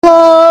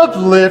Love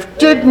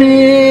lifted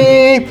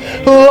me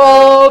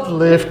when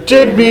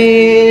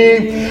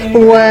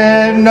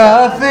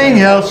nothing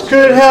else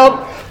could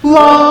help.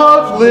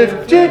 Love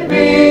lifted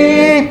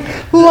me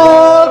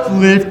when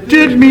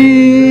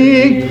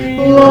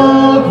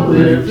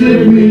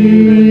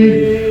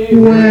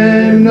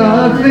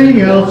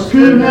nothing else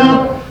could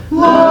help.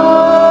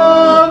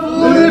 Love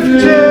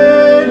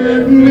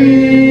lifted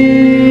me.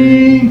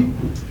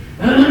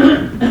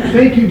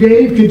 Thank you,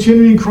 Dave.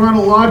 Continuing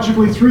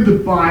chronologically through the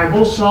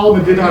Bible,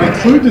 Solomon did not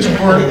include this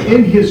part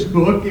in his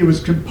book. It was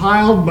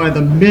compiled by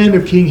the men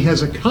of King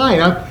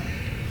Hezekiah.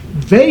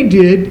 They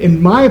did,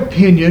 in my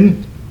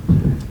opinion,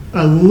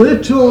 a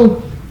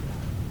little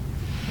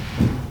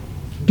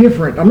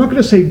different. I'm not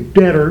going to say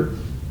better,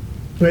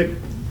 but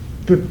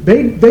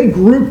they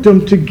grouped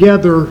them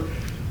together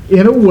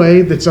in a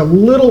way that's a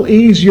little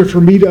easier for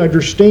me to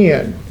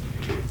understand.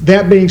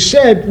 That being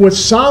said, what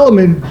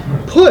Solomon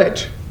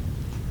put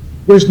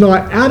was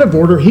not out of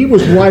order. He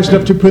was wise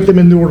enough to put them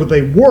in the order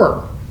they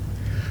were.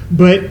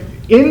 But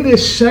in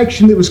this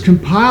section that was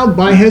compiled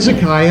by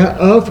Hezekiah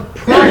of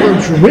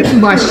Proverbs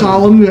written by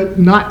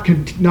Solomon, not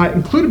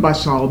included by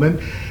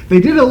Solomon, they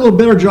did a little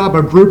better job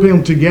of grouping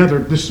them together.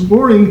 This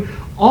morning,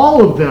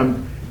 all of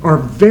them are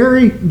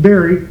very,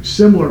 very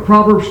similar.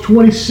 Proverbs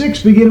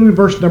 26, beginning with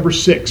verse number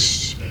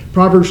 6.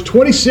 Proverbs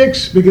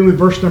 26, beginning with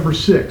verse number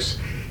 6.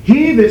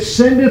 He that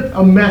sendeth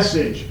a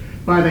message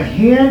by the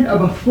hand of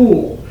a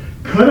fool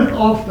cutteth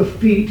off the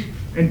feet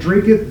and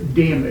drinketh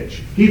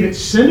damage. He that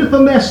sendeth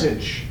a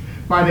message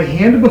by the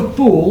hand of a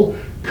fool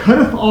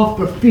cutteth off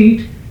the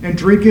feet and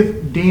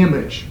drinketh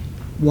damage.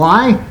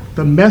 Why?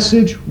 The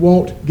message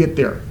won't get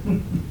there.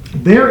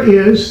 There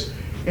is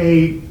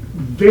a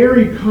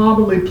very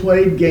commonly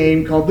played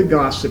game called the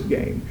gossip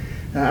game.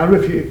 I don't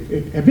know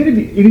if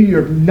any of you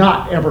have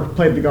not ever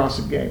played the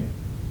gossip game.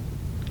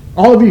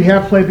 All of you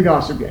have played the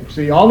gossip game,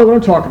 so you all know what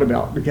I'm talking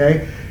about,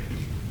 okay?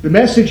 The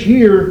message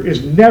here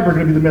is never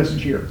going to be the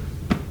message here.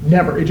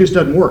 Never. It just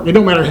doesn't work. It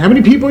don't matter how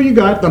many people you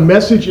got, the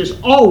message is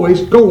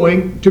always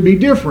going to be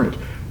different.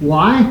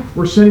 Why?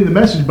 We're sending the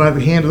message by the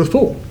hand of the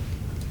fool.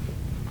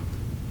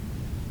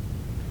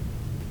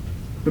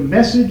 The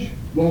message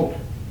won't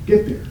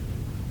get there.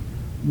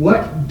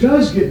 What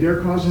does get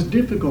there causes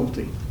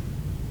difficulty.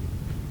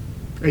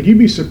 And you'd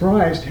be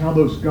surprised how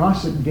those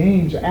gossip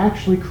games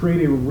actually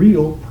create a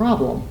real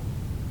problem.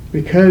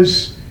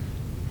 Because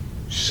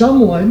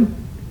someone,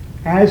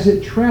 as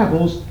it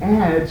travels,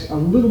 adds a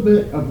little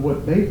bit of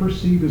what they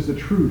perceive as the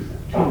truth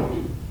to it.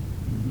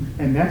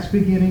 And that's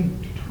beginning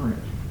to turn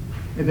it.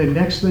 And then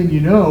next thing you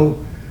know,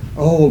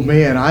 oh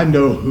man, I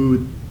know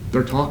who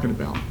they're talking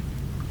about.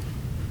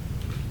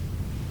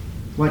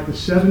 Like the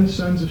 7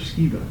 sons of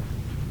Sceva.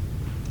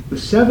 The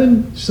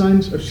 7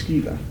 sons of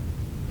Sceva,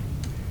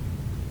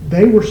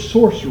 they were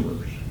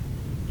sorcerers,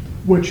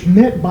 which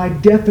meant by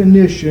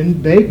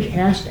definition they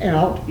cast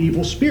out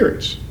evil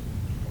spirits.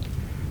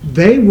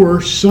 They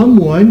were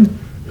someone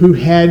who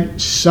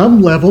had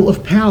some level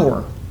of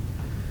power.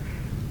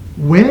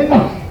 When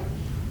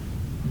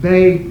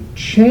they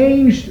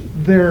changed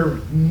their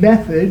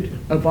method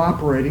of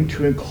operating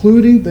to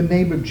including the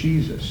name of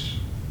Jesus,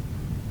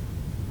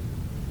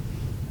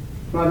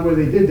 by the way,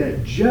 they did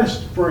that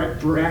just for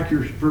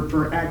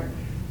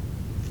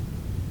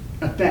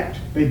effect.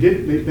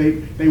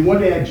 They wanted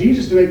to add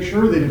Jesus to make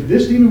sure that if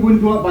this demon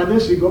wouldn't go up by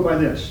this, he'd go up by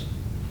this.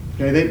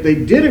 Okay, they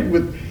did it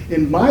with,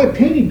 in my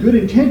opinion, good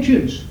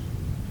intentions.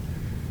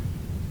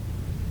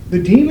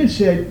 The demon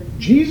said,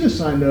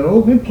 Jesus I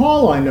know, and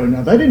Paul I know.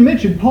 Now, they didn't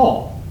mention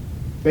Paul.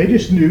 They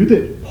just knew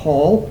that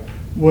Paul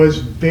was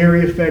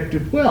very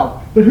effective.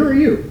 Well, but who are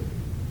you?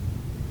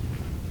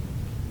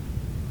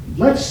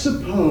 Let's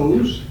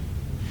suppose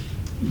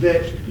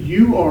that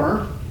you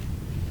are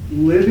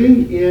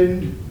living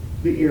in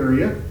the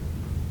area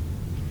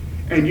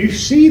and you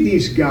see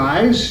these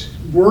guys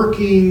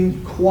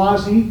working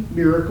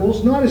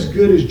quasi-miracles, not as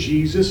good as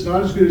Jesus,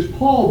 not as good as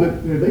Paul,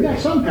 but they got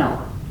some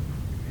power.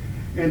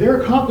 And they're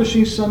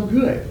accomplishing some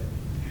good.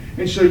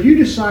 And so you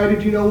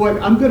decided, you know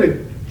what, I'm going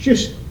to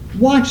just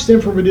watch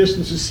them from a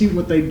distance and see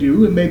what they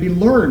do and maybe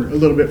learn a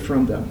little bit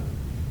from them.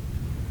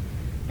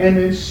 And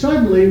then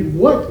suddenly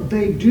what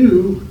they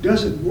do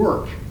doesn't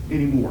work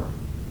anymore.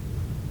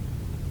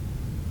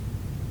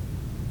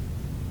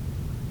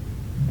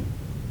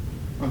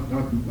 I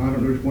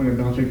don't know which one,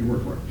 but I'll take your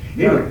word for it.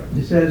 Anyway.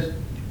 It says,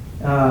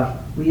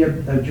 we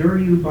adjure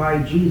you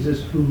by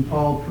Jesus whom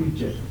Paul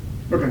preacheth.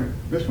 Okay,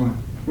 that's fine.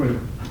 Whatever.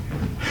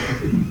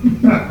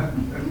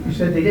 You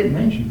said they didn't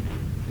mention.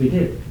 They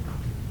did.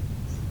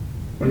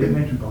 They didn't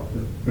mention Paul.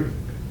 Good.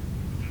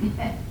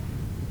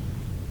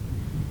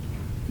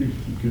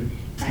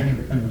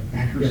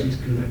 Accuracy is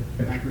good.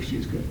 Accuracy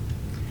is good.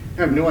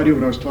 I have no idea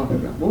what I was talking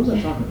about. What was I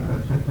talking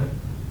about?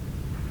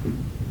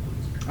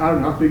 I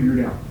don't know. I'll figure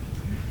it out.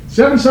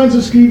 7 sons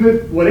of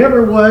Sceva,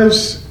 whatever it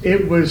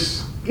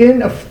was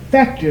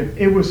ineffective.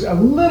 It was a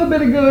little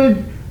bit of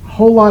good, a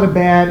whole lot of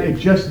bad. It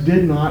just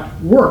did not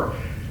work.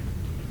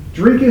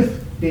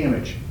 Drinketh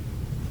damage.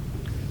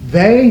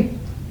 They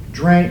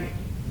drank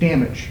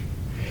damage.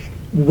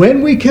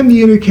 when we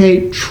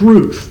communicate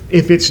truth,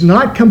 if it's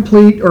not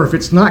complete or if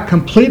it's not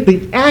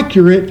completely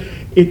accurate,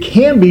 it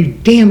can be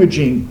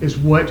damaging, is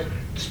what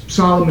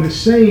Solomon is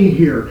saying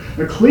here.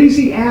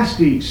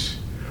 Ecclesiastes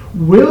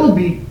will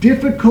be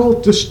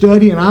difficult to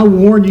study, and I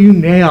warn you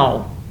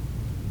now,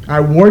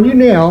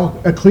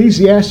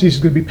 Ecclesiastes is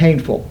going to be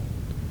painful.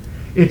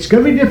 It's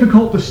going to be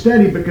difficult to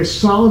study because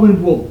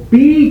Solomon will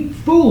be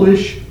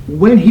foolish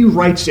when he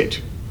writes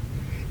it.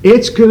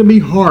 It's going to be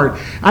hard.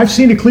 I've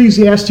seen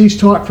Ecclesiastes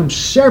taught from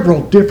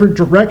several different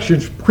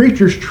directions,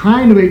 preachers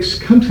trying to make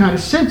some kind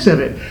of sense of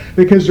it,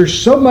 because there's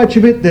so much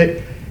of it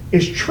that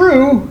is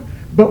true,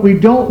 but we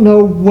don't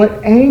know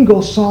what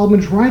angle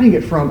Solomon's writing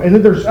it from. And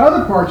then there's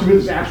other parts of it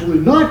that's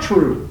absolutely not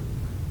true.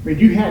 I mean,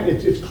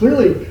 it's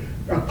clearly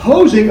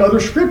opposing other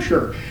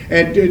scripture,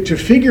 and to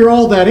figure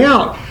all that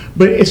out.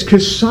 But it's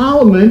because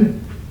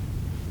Solomon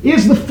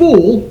is the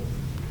fool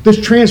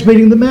that's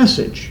transmitting the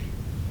message.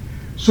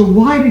 So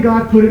why did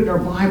God put it in our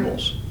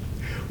Bibles?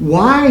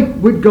 Why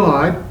would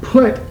God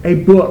put a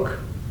book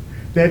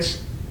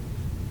that's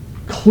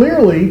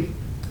clearly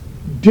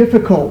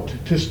difficult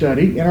to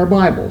study in our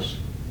Bibles?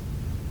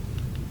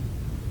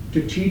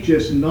 To teach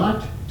us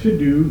not to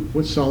do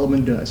what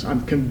Solomon does.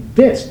 I'm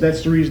convinced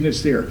that's the reason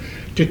it's there.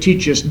 To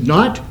teach us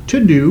not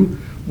to do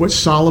what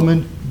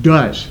Solomon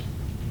does.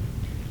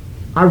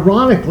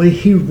 Ironically,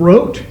 he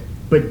wrote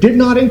but did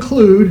not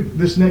include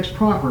this next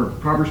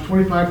proverb, Proverbs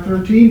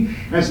 25:13.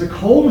 As the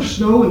cold of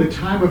snow in the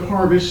time of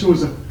harvest, so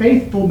is a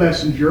faithful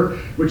messenger,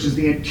 which is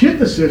the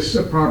antithesis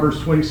of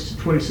Proverbs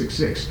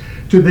 26:6.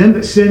 To them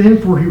that send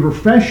him, for he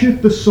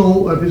refresheth the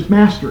soul of his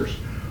masters.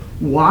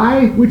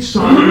 Why would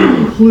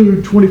Solomon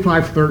include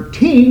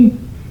 25:13?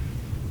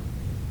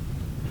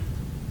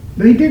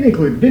 No, he didn't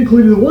include it. He didn't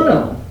include either one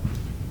of them.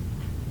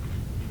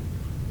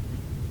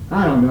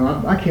 I don't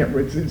know. I can't.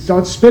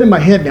 It's spinning my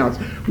head now.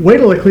 Wait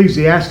till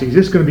Ecclesiastes.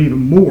 It's going to be even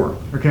more.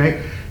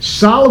 Okay.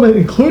 Solomon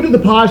included the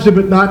positive,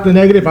 but not the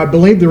negative. I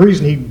believe the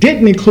reason he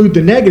didn't include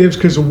the negatives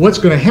because of what's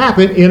going to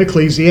happen in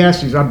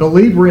Ecclesiastes. I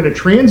believe we're in a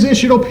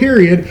transitional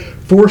period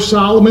for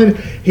Solomon.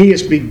 He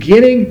is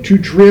beginning to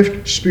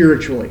drift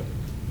spiritually.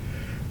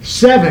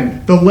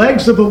 7, the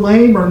legs of the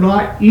lame are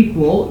not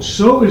equal,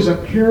 so is a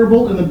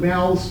parable in the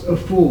mouths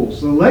of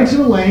fools. The legs of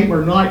the lame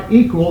are not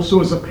equal,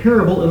 so is a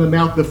parable in the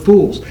mouth of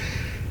fools.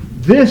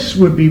 This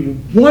would be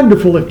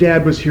wonderful if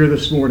Dad was here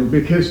this morning,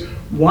 because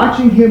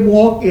watching him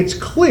walk, it's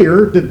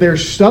clear that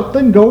there's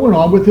something going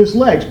on with his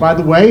legs. By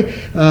the way,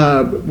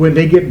 when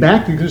they get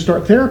back, they're going to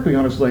start therapy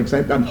on his legs.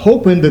 I'm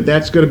hoping that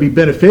that's going to be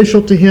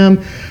beneficial to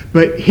him,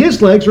 but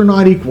his legs are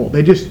not equal.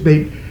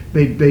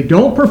 They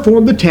don't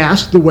perform the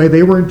task the way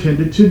they were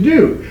intended to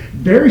do.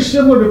 Very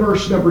similar to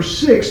verse number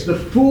 6, the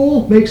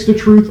fool makes the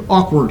truth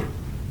awkward.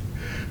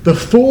 The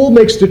fool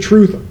makes the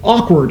truth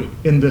awkward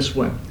in this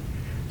one.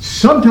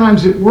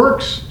 Sometimes it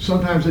works,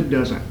 sometimes it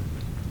doesn't.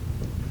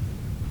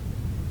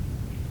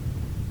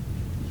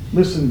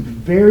 Listen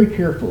very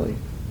carefully.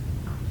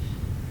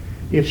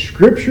 If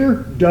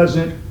Scripture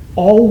doesn't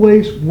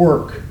always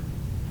work,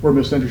 we're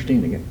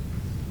misunderstanding it.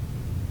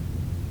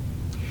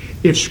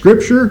 If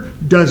Scripture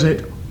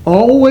doesn't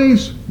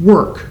always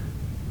work,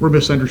 we're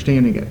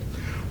misunderstanding it.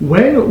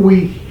 When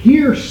we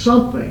hear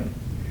something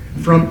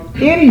from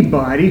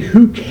anybody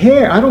who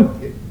cares,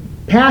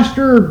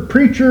 pastor,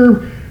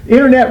 preacher,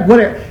 internet,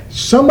 whatever,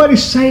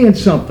 somebody's saying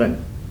something,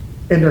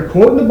 and they're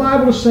quoting the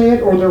Bible to say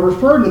it, or they're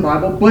referring to the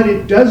Bible, but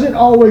it doesn't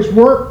always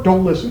work,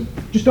 don't listen.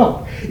 Just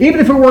don't. Even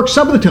if it works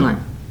some of the time.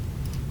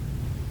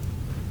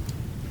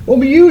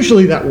 Well,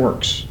 usually that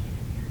works.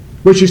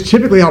 Which is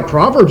typically how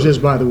Proverbs is,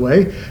 by the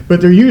way,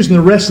 but they're using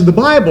the rest of the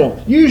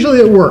Bible. Usually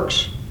it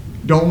works.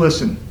 Don't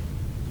listen.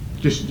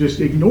 Just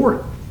ignore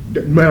it.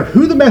 No matter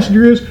who the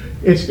messenger is,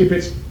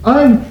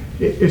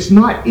 it's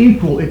not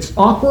equal, it's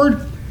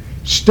awkward.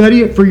 Study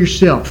it for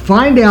yourself.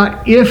 Find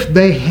out if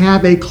they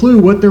have a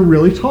clue what they're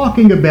really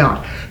talking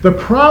about. The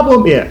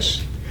problem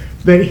is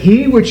that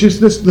he, which is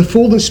the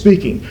fool that's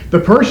speaking, the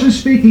person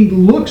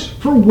speaking looks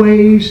for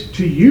ways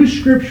to use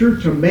Scripture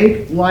to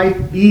make life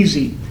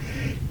easy.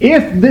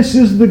 If this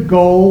is the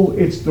goal,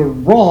 it's the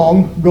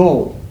wrong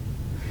goal.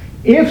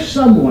 If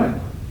someone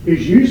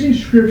is using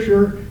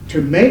Scripture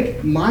to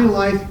make my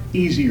life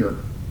easier,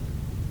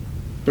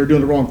 they're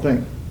doing the wrong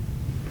thing.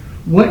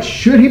 What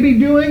should he be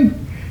doing?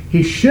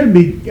 He should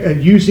be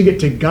using it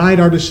to guide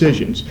our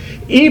decisions,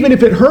 even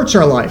if it hurts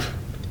our life.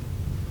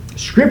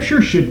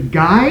 Scripture should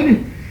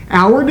guide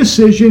our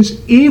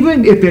decisions,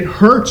 even if it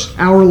hurts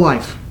our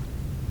life.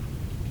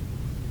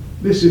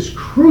 This is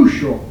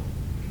crucial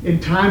in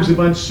times of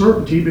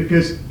uncertainty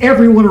because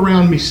everyone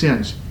around me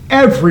sins.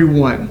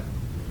 Everyone.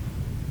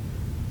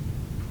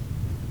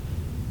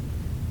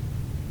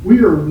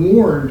 We are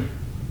warned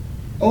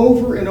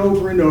over and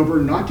over and over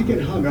not to get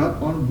hung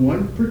up on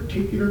one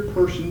particular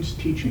person's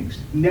teachings.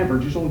 Never.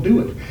 Just don't do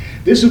it.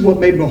 This is what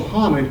made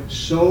Muhammad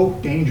so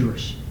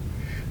dangerous.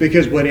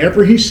 Because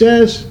whatever he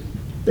says,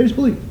 they just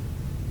believe.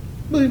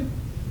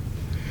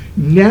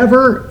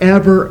 Never,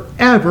 ever,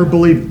 ever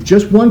believe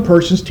just one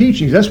person's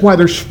teachings. That's why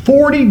there's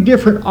 40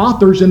 different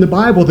authors in the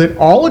Bible that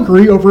all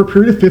agree over a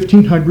period of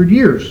 1,500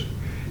 years.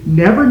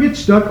 Never get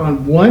stuck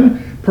on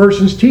one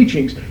person's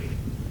teachings.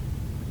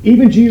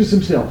 Even Jesus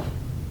himself.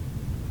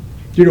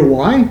 Do you know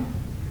why?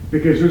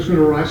 Because there's going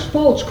to arise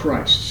false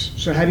Christs.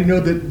 So how do you know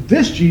that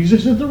this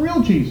Jesus is the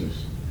real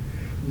Jesus?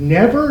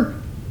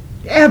 Never,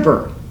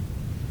 ever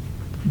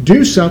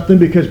do something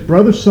because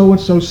brother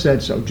so-and-so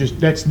said so. Just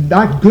that's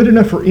not good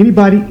enough for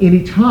anybody,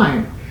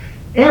 anytime.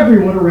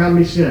 Everyone around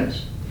me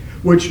sins.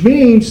 Which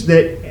means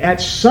that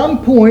at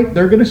some point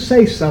they're going to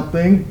say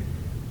something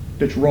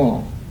that's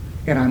wrong.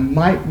 And I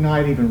might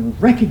not even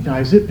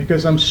recognize it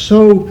because I'm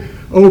so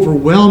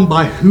overwhelmed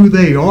by who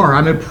they are.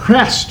 I'm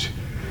impressed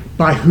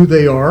by who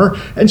they are.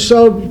 And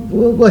so,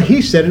 well,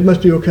 he said it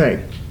must be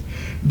okay.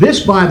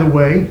 This, by the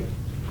way,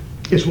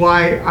 is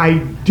why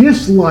I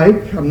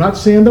dislike, I'm not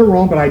saying they're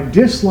wrong, but I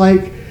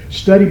dislike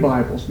study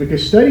Bibles,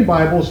 because study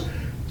Bibles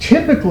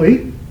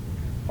typically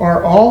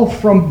are all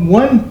from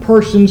one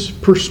person's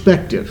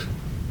perspective.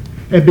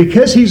 And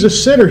because he's a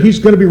sinner, he's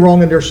going to be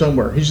wrong in there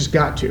somewhere. He's just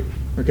got to.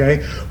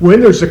 Okay? When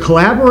there's a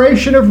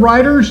collaboration of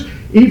writers,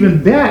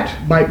 even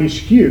that might be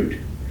skewed.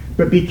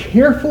 But be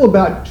careful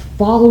about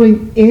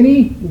following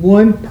any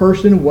one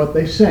person and what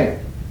they say.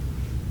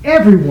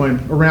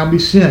 Everyone around me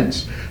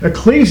sins.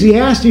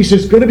 Ecclesiastes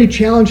is going to be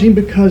challenging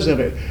because of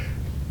it.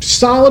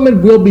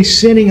 Solomon will be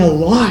sinning a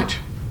lot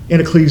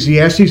in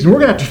Ecclesiastes, and we're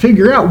going to have to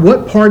figure out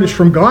what part is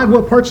from God,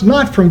 what part's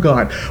not from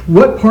God.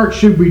 What part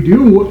should we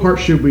do, and what part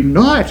should we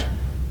not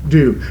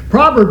do?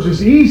 Proverbs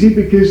is easy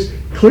because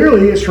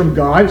clearly it's from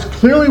God. It's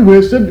clearly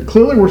wisdom.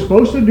 Clearly we're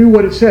supposed to do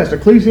what it says.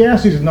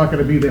 Ecclesiastes is not going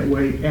to be that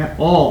way at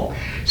all.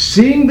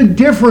 Seeing the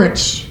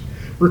difference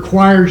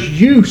requires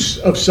use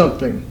of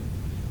something.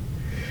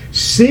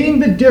 Seeing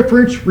the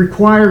difference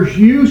requires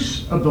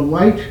use of the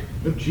light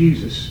of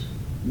Jesus.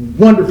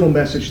 Wonderful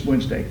message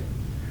Wednesday.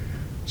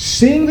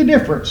 Seeing the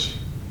difference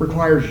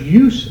requires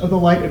use of the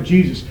light of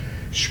Jesus.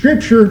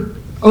 Scripture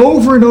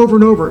over and over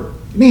and over.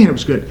 Man, it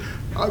was good.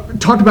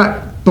 Talked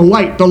about the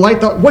light.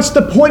 What's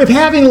the point of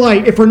having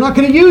light if we're not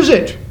going to use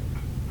it?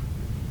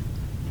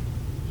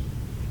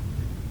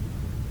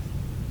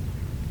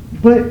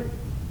 But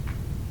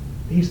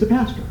he's the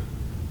pastor.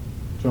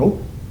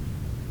 So?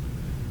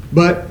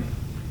 But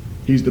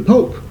he's the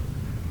Pope.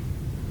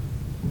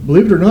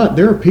 Believe it or not,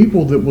 there are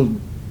people that will,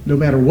 no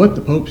matter what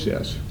the Pope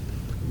says.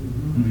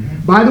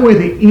 Mm-hmm. By the way,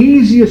 the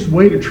easiest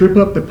way to trip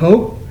up the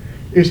Pope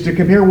is to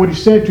compare what he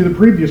said to the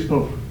previous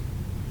Pope.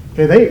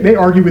 Okay, they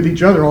argue with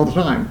each other all the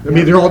time. I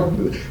mean, they're all,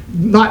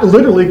 not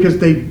literally because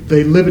they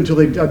live until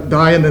they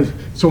die and then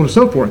so on and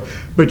so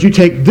forth. But you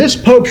take this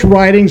Pope's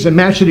writings and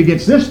match it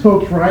against this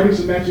Pope's writings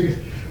and match it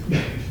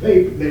against,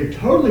 they're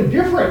totally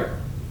different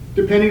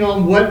depending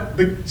on what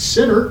the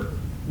sinner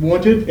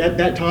wanted at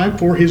that time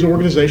for his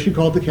organization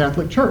called the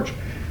Catholic Church.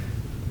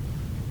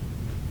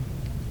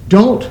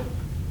 Don't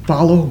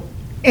follow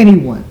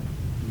anyone.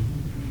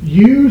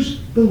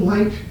 Use the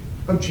light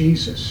of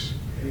Jesus.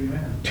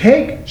 Amen.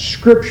 Take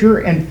Scripture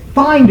and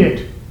find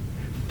it.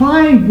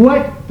 Find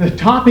what the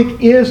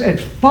topic is and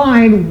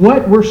find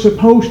what we're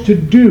supposed to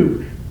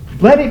do.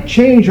 Let it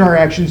change our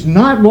actions,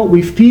 not what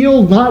we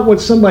feel, not what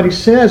somebody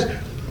says.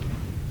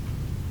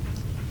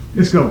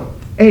 Let's go.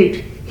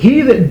 8.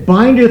 He that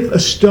bindeth a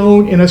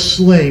stone in a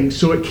sling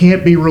so it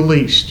can't be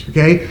released.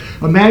 Okay?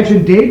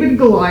 Imagine David and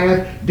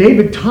Goliath.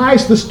 David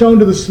ties the stone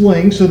to the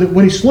sling so that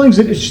when he slings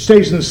it, it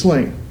stays in the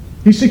sling.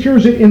 He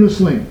secures it in the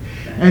sling.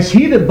 As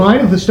he that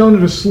bindeth the stone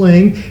in a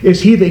sling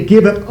is he that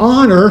giveth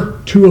honor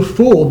to a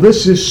fool.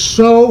 This is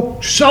so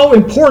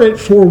important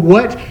for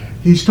what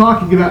he's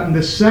talking about in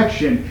this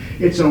section.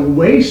 It's a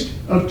waste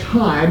of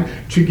time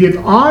to give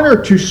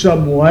honor to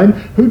someone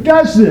who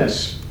does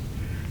this.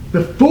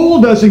 The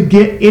fool doesn't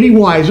get any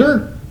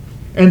wiser,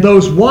 and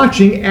those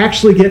watching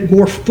actually get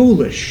more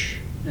foolish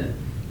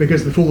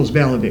because the fool is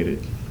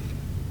validated.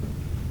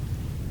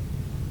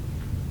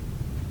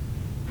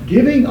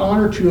 Giving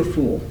honor to a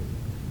fool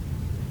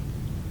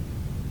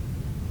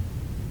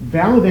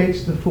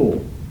validates the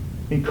fool,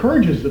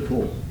 encourages the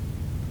fool,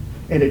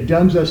 and it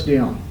dumbs us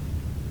down.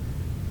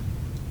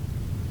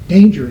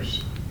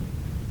 Dangerous.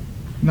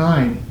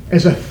 9.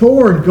 As a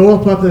thorn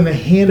goeth up in the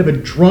hand of a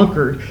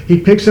drunkard, he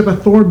picks up a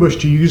thorn bush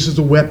to use as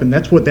a weapon.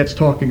 That's what that's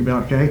talking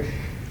about, okay?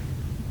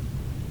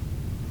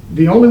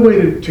 The only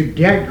way to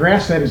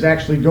grasp that is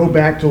actually go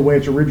back to the way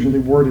it's originally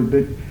worded.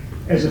 But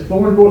as a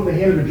thorn goeth in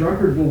the hand of a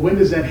drunkard, well, when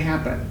does that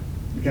happen?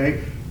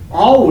 Okay?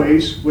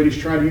 Always when he's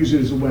trying to use it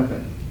as a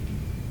weapon.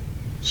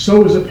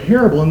 So is a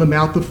parable in the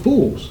mouth of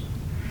fools.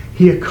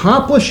 He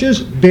accomplishes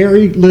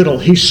very little.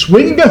 He's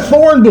swinging a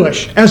thorn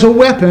bush as a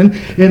weapon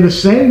in the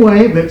same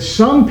way that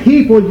some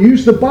people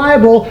use the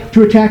Bible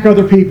to attack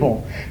other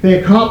people.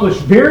 They accomplish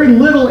very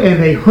little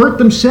and they hurt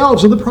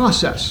themselves in the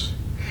process.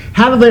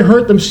 How do they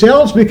hurt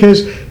themselves?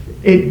 Because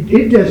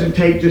it doesn't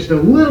take just a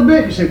little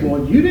bit. You say,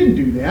 well, you didn't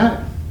do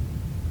that.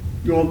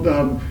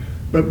 Well,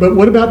 But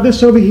what about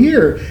this over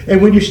here?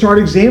 And when you start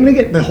examining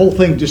it, the whole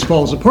thing just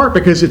falls apart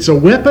because it's a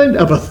weapon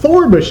of a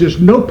thorn bush.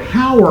 There's no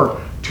power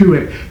to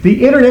it.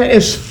 The internet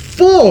is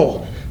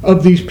full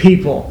of these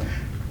people.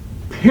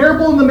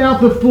 Parable in the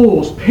mouth of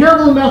fools.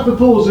 Parable in the mouth of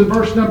fools in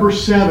verse number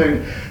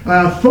 7.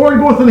 Thorn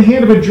goeth in the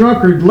hand of a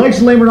drunkard. Legs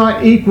of lame are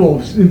not equal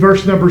in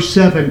verse number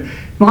 7.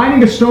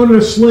 Binding a stone in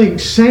a sling.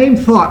 Same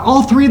thought.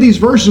 All three of these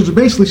verses are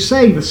basically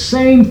saying the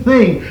same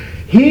thing.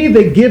 He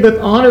that giveth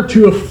honor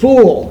to a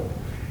fool.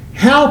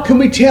 How can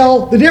we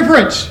tell the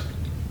difference?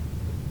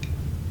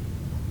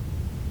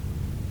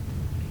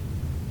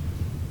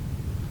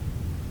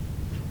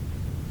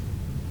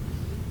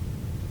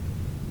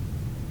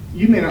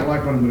 You may not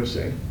like what I'm going to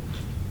say.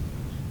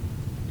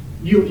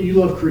 You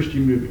love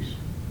Christian movies.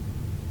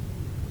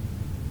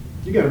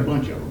 You got a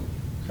bunch of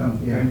them.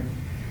 Yeah.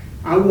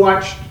 I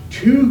watched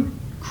 2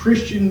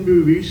 Christian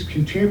movies,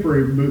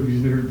 contemporary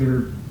movies that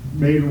are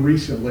made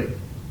recently.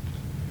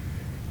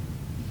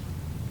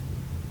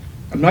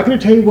 I'm not going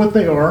to tell you what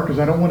they are because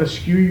I don't want to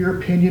skew your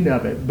opinion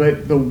of it.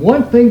 But the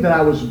one thing that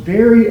I was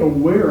very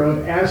aware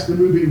of as the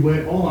movie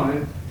went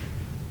on,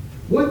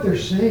 what they're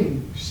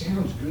saying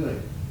sounds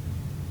good,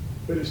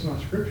 but it's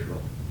not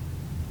scriptural.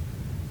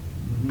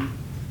 Mm-hmm.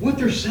 What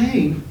they're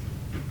saying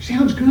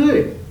sounds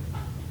good,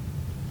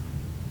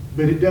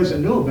 but it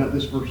doesn't know about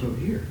this verse over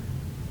here.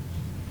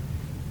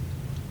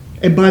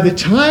 And by the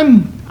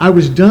time I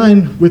was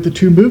done with the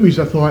 2 movies,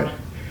 I thought,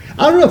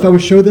 I don't know if I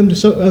would show them to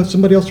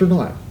somebody else or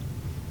not.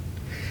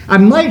 I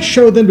might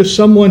show them to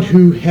someone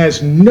who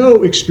has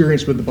no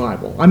experience with the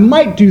Bible. I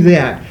might do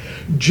that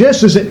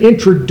just as an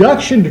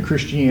introduction to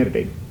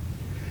Christianity.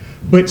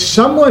 But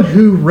someone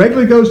who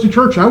regularly goes to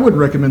church, I would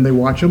recommend they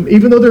watch them,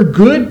 even though they're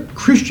good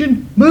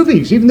Christian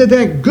movies, even though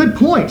they have good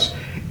points.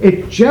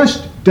 It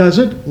just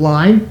doesn't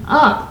line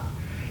up.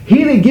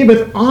 He that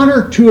giveth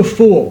honor to a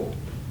fool.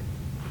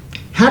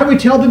 How do we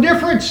tell the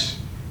difference?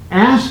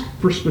 Ask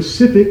for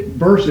specific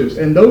verses.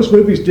 And those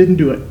movies didn't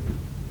do it.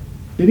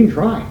 Didn't even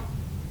try.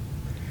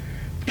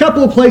 A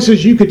couple of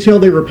places you could tell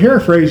they were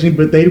paraphrasing,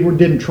 but they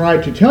didn't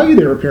try to tell you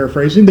they were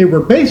paraphrasing. They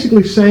were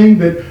basically saying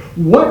that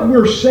what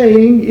we're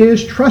saying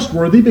is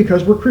trustworthy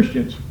because we're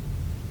Christians.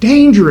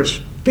 Dangerous,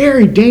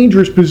 very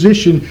dangerous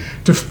position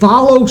to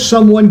follow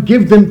someone,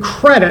 give them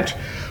credit,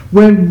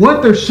 when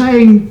what they're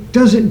saying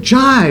doesn't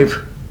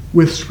jive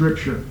with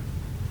Scripture.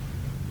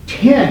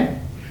 10.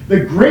 The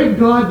great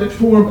God that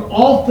formed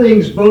all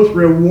things both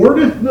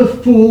rewardeth the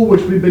fool,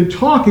 which we've been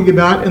talking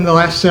about in the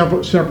last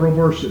several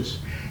verses,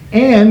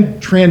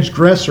 and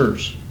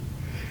transgressors.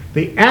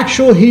 The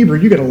actual Hebrew,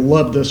 you're going to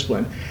love this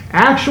one.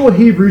 Actual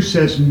Hebrew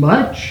says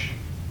much.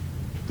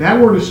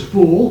 That word is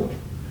fool.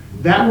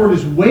 That word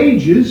is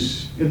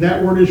wages. And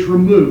that word is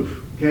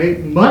remove.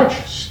 Okay? Much,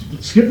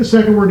 skip the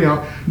second word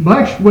now.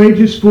 Much,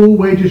 wages, fool,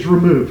 wages,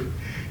 remove.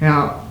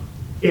 Now,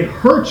 it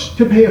hurts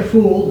to pay a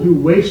fool who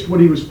wastes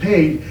what he was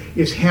paid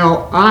is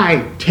how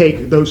I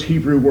take those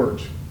Hebrew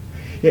words.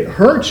 It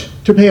hurts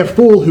to pay a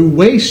fool who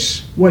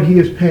wastes what he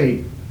has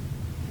paid.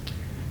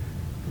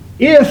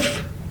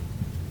 If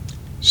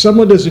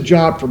someone does a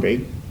job for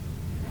me,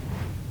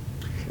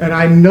 and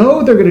I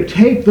know they're going to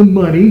take the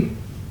money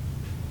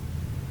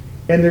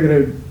and they're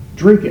going to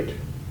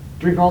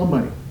drink all the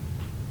money,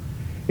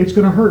 it's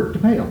going to hurt to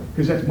pay them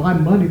because that's my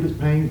money that's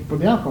paying for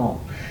the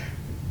alcohol.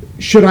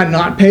 Should I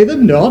not pay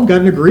them? No, I've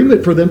got an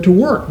agreement for them to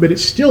work, but it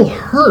still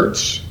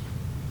hurts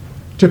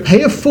to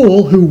pay a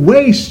fool who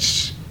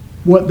wastes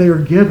what they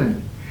are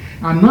given.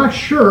 I'm not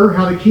sure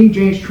how the King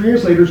James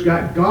translators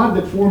got God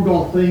that formed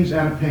all things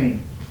out of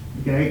pain.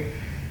 Okay?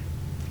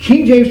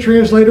 King James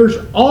translators,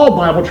 all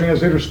Bible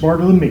translators,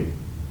 smarter than me.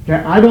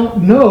 Okay? I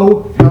don't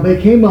know how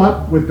they came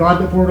up with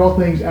God that formed all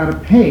things out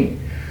of pain.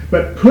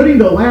 But putting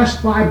the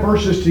last 5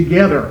 verses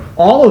together,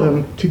 all of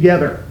them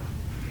together,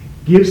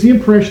 gives the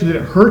impression that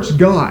it hurts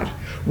God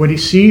when he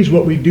sees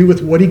what we do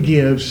with what he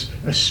gives,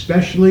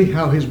 especially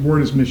how his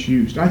word is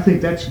misused. I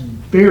think that's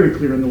very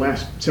clear in the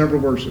last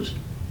several verses.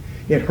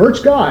 It hurts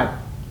God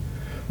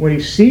when he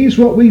sees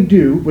what we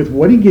do with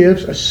what he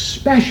gives,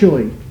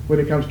 especially when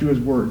it comes to his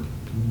word.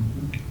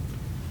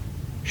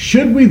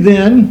 Should we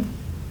then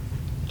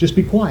just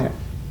be quiet?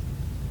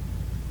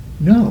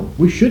 No,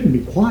 we shouldn't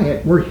be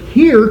quiet. We're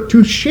here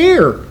to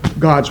share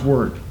God's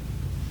word.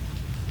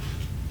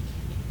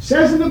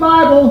 Says in the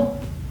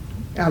Bible,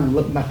 I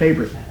love my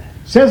favorite.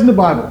 Says in the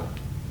Bible.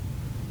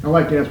 I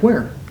like to ask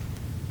where?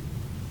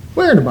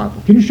 Where in the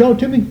Bible? Can you show it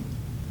to me?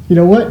 You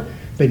know what?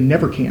 They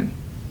never can.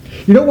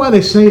 You know why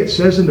they say it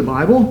says in the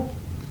Bible?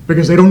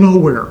 Because they don't know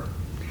where.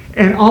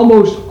 And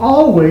almost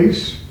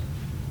always,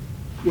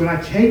 when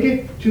I take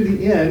it to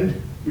the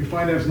end, we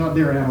find out it's not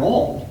there at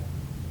all.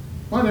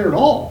 Not there at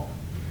all.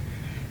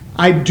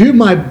 I do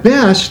my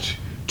best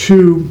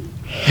to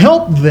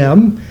help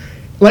them.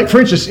 Like,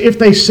 for instance, if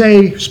they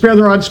say, spare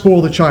the rod,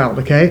 spoil the child,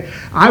 okay?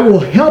 I will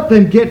help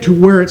them get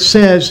to where it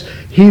says,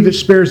 he that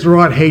spares the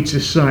rod hates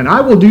his son.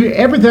 I will do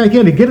everything I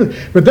can to get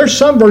it. But there's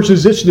some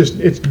verses,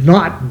 it's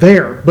not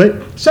there. But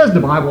it says in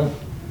the Bible,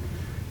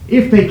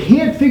 if they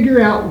can't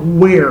figure out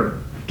where,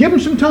 give them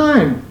some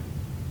time.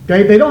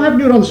 Okay? They don't have to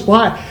do it on the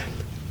spot.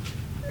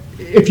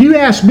 If you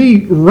ask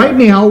me right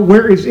now,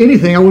 where is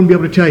anything, I wouldn't be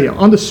able to tell you.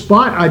 On the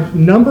spot,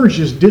 numbers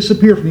just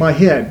disappear from my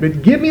head.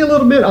 But give me a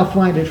little bit, I'll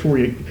find it for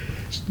you.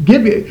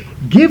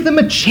 Give them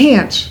a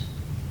chance.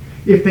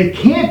 If they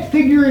can't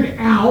figure it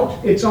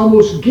out, it's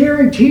almost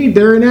guaranteed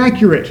they're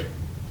inaccurate.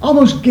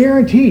 Almost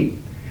guaranteed.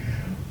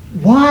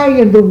 Why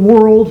in the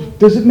world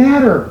does it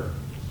matter?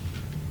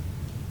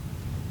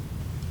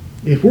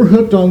 If we're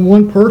hooked on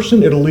one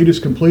person, it'll lead us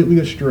completely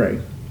astray,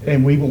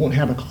 and we won't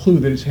have a clue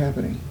that it's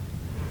happening.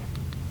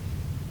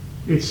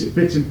 If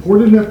it's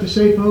important enough to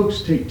say,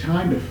 folks, take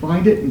time to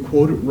find it and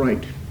quote it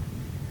right.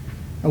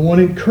 I want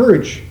to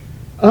encourage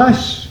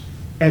us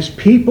as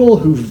people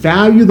who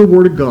value the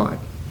Word of God.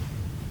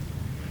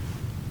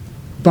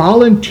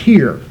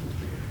 Volunteer.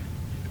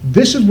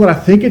 This is what I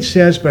think it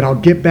says, but I'll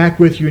get back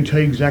with you and tell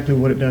you exactly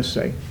what it does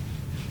say.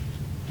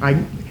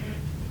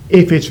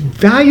 If it's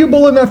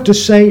valuable enough to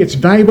say, it's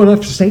valuable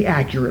enough to say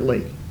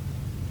accurately.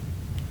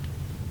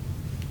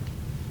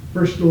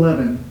 Verse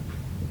 11.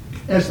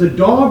 As the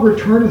dog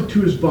returneth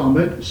to his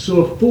vomit,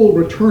 so a fool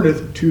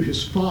returneth to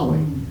his folly.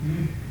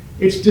 Mm-hmm.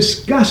 It's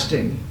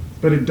disgusting,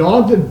 but a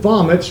dog that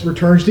vomits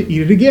returns to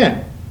eat it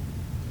again.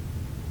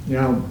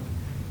 Now,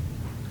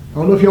 I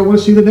don't know if y'all want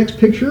to see the next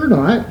picture or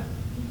not.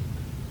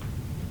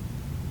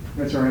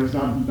 That's all right, it's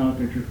not a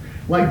picture.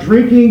 Like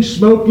drinking,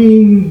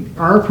 smoking,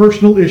 our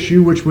personal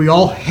issue, which we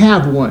all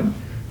have one.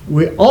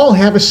 We all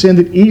have a sin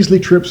that easily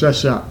trips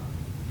us up.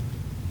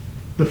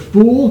 The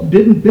fool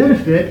didn't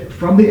benefit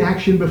from the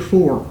action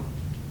before,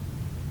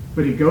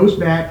 but he goes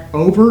back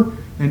over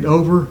and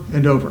over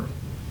and over.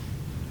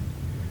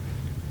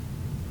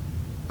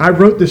 I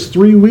wrote this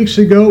 3 weeks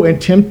ago,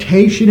 and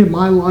temptation in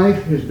my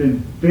life has been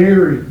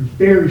very,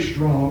 very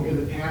strong in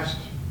the past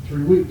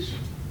 3 weeks.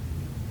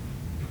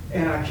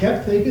 And I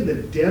kept thinking the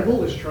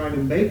devil is trying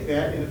to make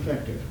that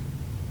ineffective.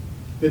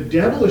 The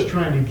devil is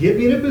trying to get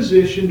me in a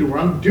position to where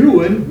I'm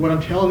doing what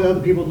I'm telling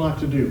other people not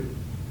to do.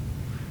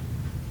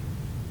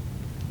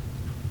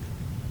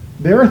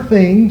 There are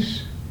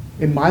things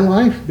in my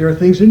life, there are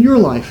things in your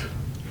life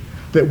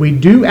that we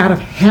do out of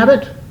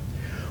habit.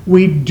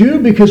 We do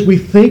because we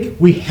think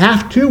we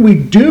have to. We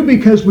do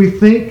because we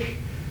think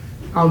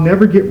I'll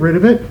never get rid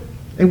of it,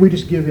 and we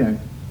just give in.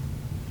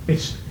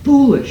 It's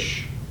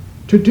foolish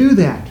to do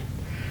that.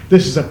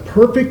 This is a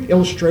perfect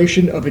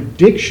illustration of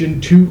addiction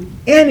to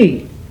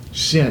any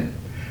sin.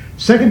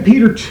 2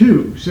 Peter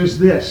 2 says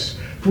this,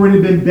 for it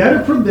had been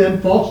better for them,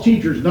 false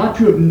teachers, not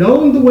to have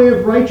known the way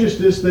of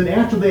righteousness than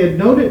after they had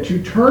known it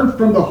to turn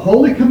from the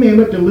holy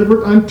commandment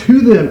delivered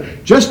unto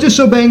them. Just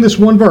disobeying this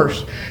one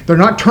verse. They're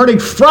not turning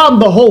from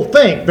the whole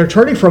thing. They're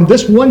turning from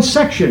this one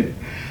section.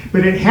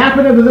 But it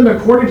happened unto them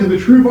according to the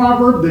true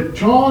proverb, the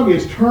dog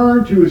is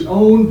turned to his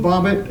own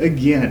vomit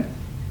again.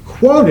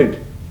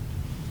 Quoted.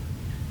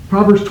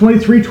 Proverbs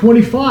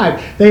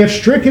 23:25. They have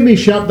stricken me,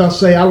 shalt thou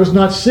say. I was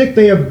not sick.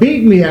 They have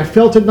beaten me. I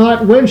felt it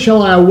not. When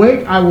shall I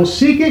awake? I will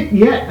seek it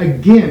yet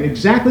again.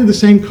 Exactly the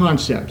same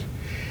concept.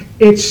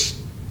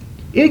 It's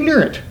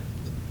ignorant.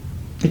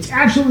 It's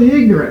absolutely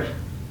ignorant.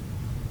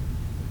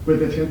 But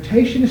the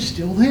temptation is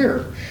still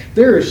there.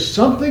 There is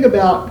something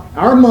about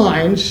our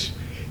minds,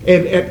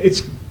 and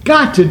it's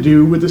got to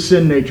do with the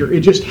sin nature. It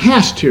just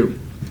has to.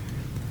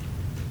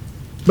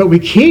 But we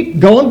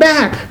keep going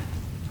back.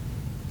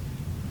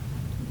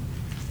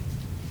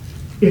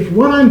 If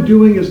what I'm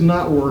doing is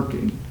not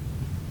working,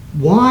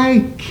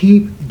 why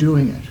keep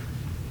doing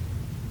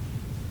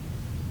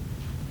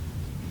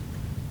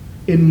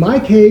it? In my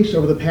case,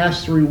 over the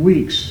past 3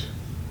 weeks,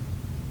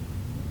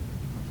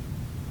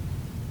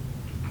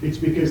 it's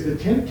because the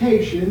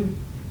temptation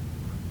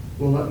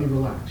will let me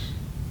relax.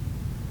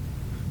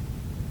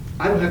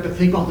 I don't have to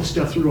think all this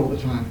stuff through all the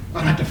time. I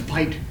don't have to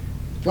fight.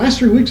 The last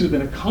 3 weeks has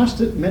been a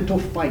constant mental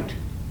fight.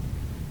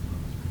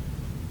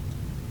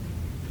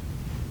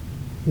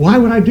 Why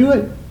would I do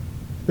it?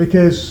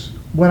 Because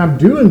when I'm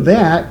doing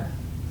that,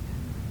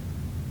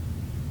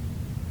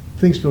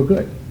 things feel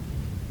good.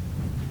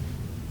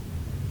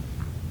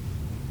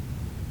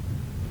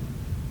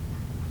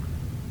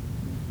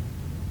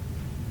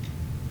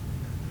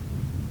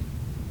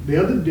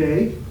 The other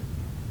day,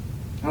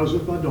 I was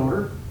with my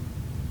daughter,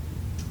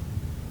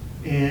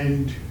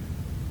 and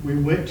we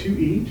went to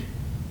eat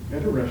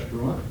at a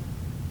restaurant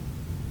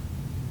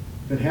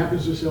that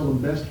happens to sell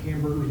the best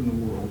hamburgers in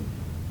the world,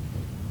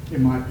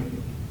 in my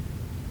opinion.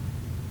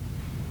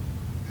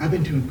 I've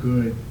been doing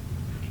good.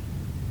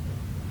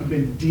 I've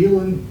been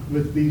dealing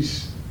with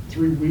these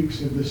 3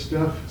 weeks of this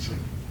stuff. It's like,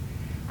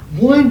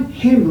 one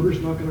hamburger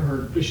is not going to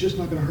hurt. It's just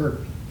not going to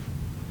hurt.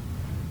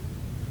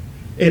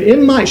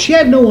 And she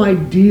had no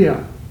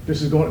idea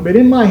this is going, but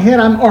in my head,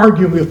 I'm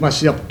arguing with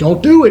myself.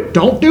 Don't do it.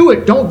 Don't do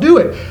it. Don't do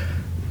it.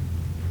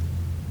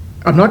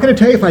 I'm not going to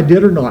tell you if I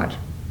did or not.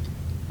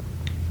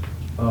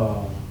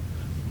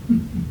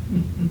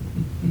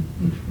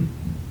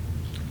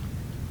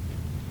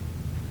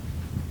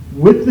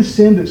 With the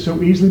sin that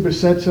so easily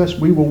besets us,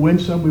 we will win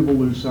some, we will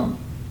lose some.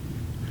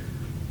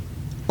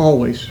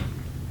 Always.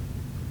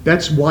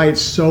 That's why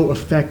it's so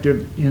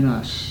effective in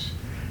us.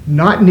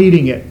 Not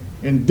needing it.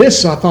 And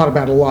this I thought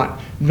about a lot.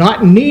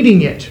 Not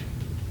needing it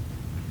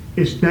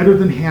is better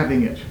than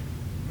having it.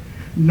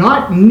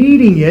 Not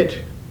needing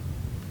it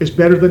is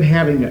better than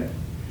having it.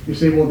 You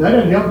say, well, that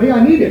doesn't help me.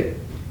 I need it.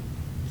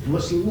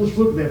 Let's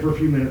look at that for a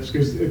few minutes,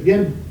 because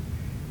again,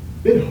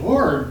 it's been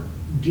hard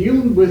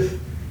dealing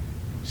with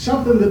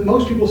something that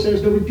most people say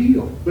is no big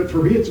deal, but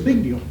for me it's a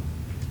big deal.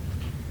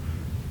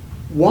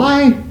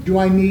 Why do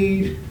I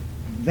need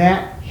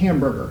that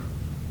hamburger?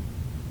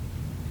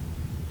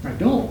 I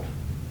don't,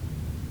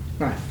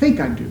 but I think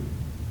I do.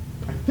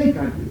 I think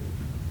I do.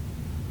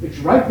 It's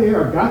right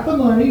there. I've got the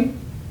money.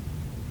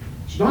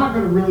 It's not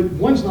going to really,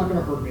 one's not going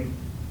to hurt me.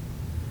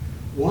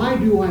 Why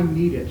do I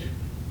need it?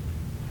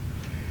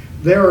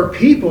 There are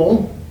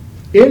people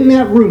in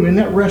that room, in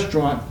that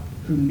restaurant,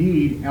 who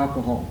need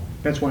alcohol.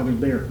 That's why they're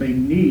there. They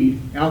need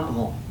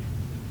alcohol.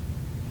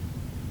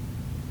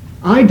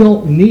 I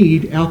don't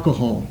need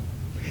alcohol.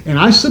 And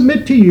I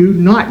submit to you,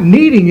 not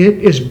needing it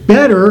is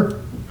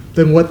better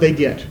than what they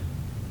get.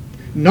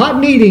 Not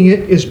needing it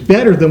is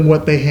better than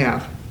what they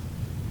have.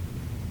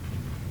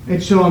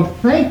 And so I'm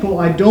thankful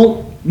I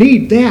don't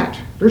need that.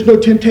 There's no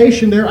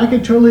temptation there. I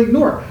can totally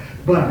ignore it.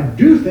 But I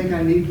do think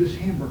I need this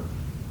hamburger.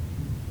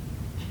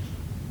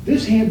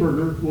 This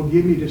hamburger will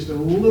give me just a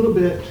little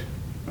bit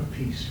of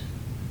peace.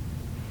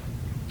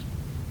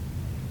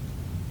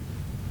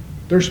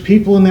 There's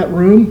people in that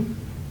room,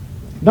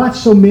 not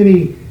so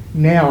many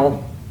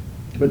now,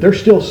 but there's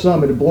still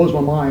some, and it blows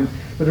my mind.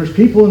 But there's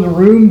people in the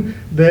room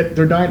that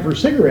they're dying for a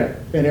cigarette.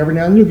 And every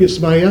now and then you'll get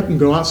somebody up and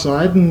go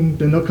outside, and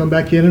then they'll come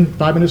back in, and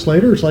 5 minutes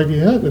later it's like,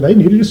 yeah, they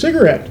needed a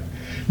cigarette.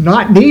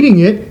 Not needing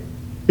it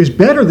is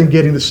better than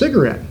getting the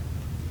cigarette.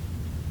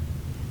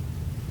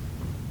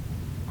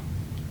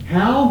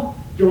 How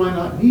do I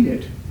not need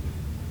it?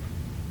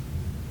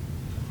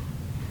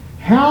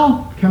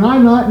 How can I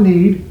not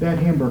need that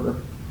hamburger?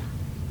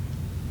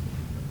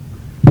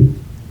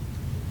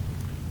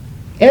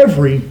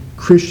 Every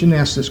Christian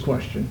asks this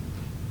question.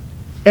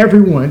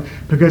 Everyone,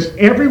 because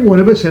every one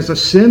of us has a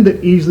sin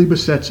that easily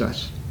besets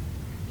us.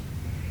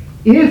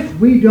 If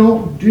we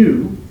don't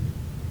do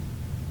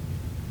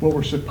what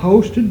we're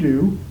supposed to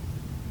do,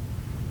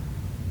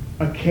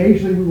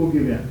 occasionally we will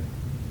give in.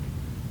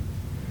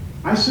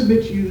 I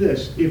submit to you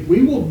this, if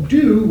we will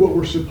do what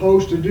we're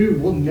supposed to do,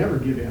 we'll never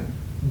give in.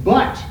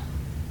 But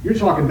you're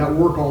talking about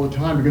work all the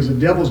time, because the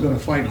devil's going to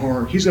fight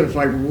hard. He's going to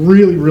fight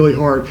really, really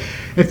hard.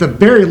 At the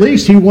very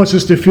least, he wants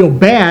us to feel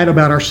bad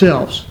about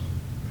ourselves.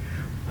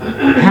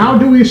 How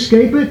do we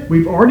escape it?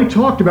 We've already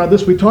talked about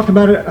this. We talked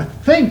about it, I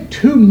think,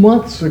 2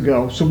 months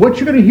ago. So what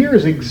you're going to hear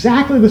is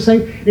exactly the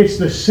same. It's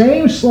the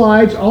same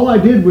slides. All I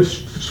did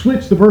was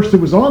switch the verse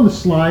that was on the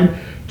slide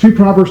to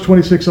Proverbs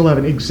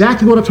 26:11.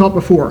 Exactly what I taught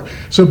before.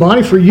 So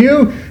Bonnie, for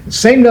you,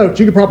 same notes.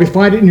 You can probably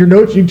find it in your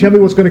notes. You can tell me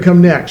what's going to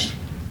come next.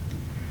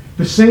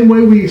 The same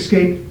way we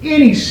escape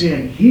any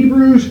sin.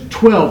 Hebrews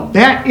 12.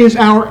 That is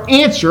our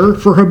answer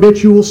for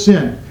habitual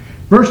sin.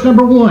 Verse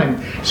number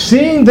 1.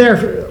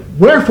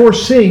 Wherefore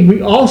seeing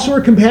we also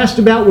are compassed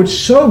about with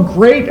so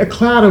great a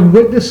cloud of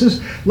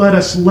witnesses, let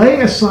us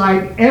lay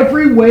aside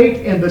every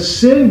weight and the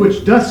sin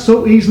which doth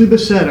so easily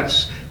beset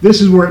us.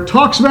 This is where it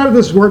talks about it.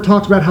 This is where it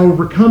talks about how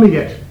overcoming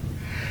it.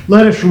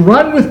 Let us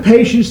run with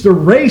patience the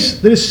race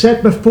that is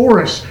set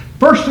before us.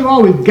 First of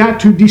all, we've got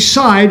to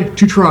decide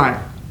to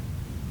try.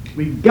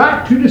 We've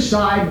got to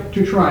decide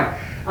to try.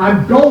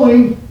 I'm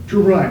going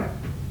to run.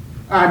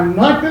 I'm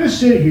not going to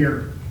sit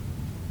here.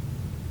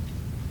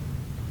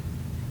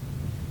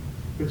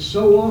 But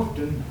so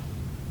often,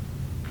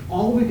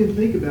 all we can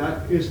think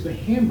about is the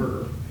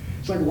hamburger.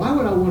 It's like, why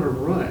would I want to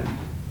run?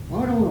 Why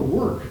would I want to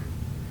work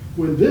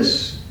when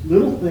this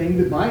little thing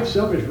that by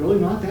itself is really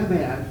not that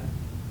bad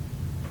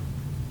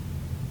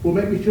will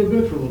make me feel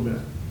good for a little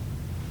bit?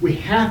 We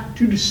have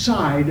to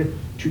decide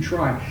to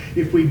try.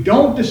 If we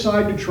don't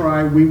decide to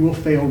try, we will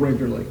fail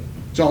regularly.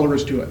 That's all there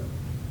is to it.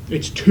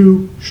 It's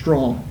too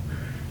strong.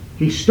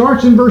 He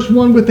starts in verse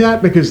 1 with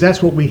that because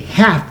that's what we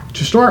have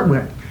to start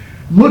with.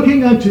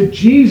 Looking unto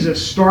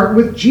Jesus. Start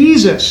with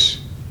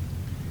Jesus.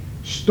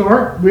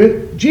 Start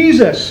with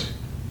Jesus.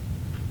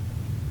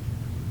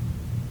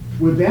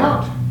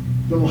 Without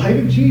the light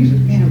of Jesus,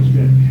 man, it was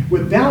good.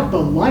 Without the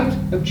light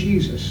of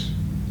Jesus,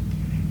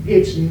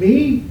 it's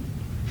me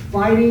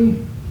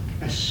fighting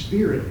a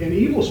spirit. And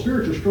evil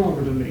spirits are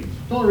stronger than me.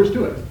 That's all there is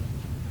to it.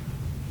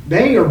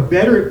 They are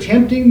better at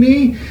tempting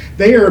me.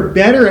 They are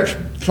better at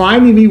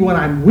finding me when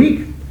I'm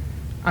weak.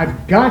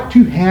 I've got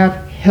to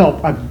have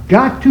help. I've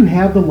got to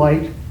have the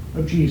light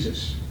of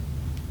Jesus.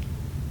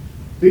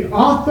 The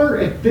author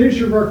and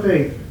finisher of our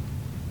faith.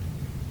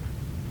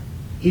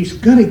 He's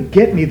going to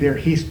get me there.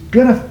 He's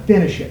going to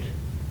finish it.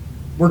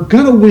 We're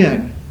going to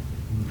win.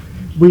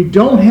 We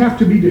don't have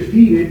to be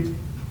defeated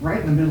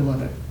right in the middle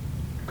of it.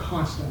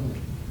 Constantly.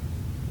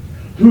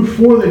 Who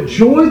for the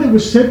joy that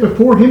was set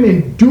before him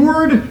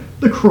endured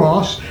the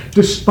cross,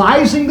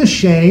 despising the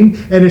shame,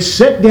 and is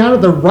set down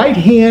at the right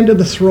hand of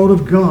the throne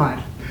of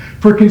God.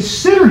 For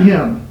consider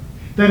him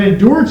that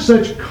endured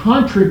such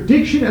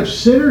contradiction of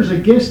sinners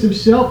against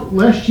himself,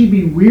 lest ye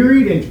be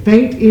wearied and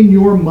faint in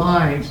your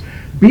minds.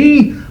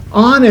 Be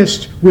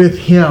honest with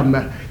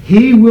him.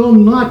 He will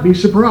not be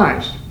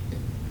surprised.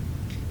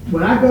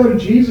 When I go to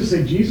Jesus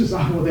and say, Jesus,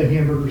 I want that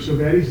hamburger so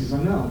bad, he says,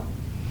 I know.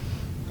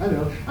 I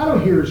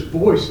don't hear his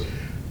voice.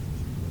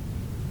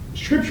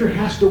 Scripture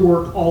has to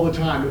work all the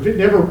time. If it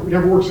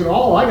never works at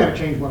all, I got to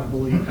change what I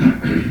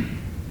believe.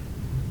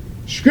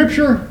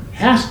 Scripture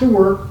has to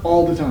work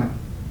all the time.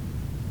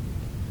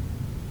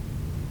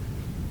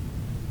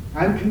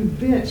 I'm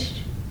convinced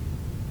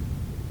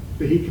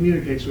that he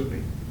communicates with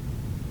me.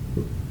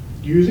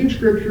 Using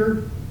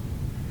Scripture,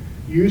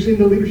 using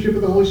the leadership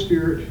of the Holy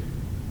Spirit,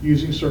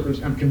 using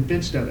serpents. I'm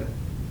convinced of it.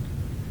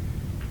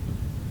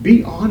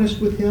 Be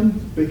honest with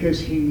him because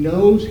he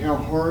knows how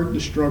hard the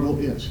struggle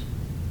is.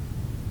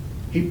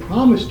 He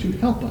promised to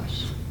help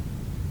us.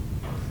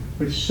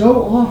 But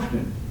so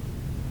often,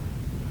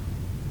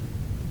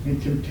 in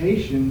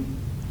temptation,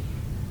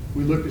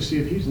 we look to see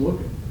if he's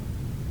looking.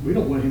 We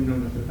don't want him to know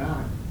nothing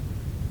about it.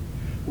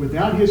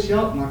 Without his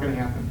help, not going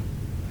to happen.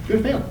 It's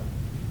going to fail.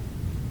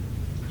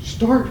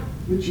 Start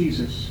with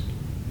Jesus.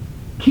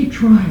 Keep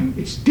trying.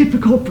 It's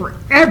difficult for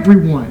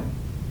everyone.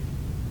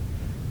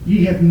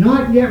 Ye have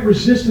not yet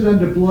resisted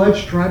unto blood,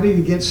 striving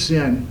against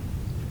sin.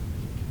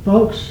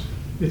 Folks,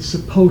 it's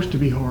supposed to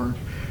be hard.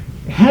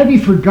 Have ye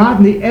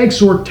forgotten the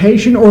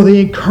exhortation or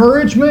the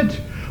encouragement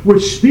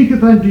which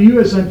speaketh unto you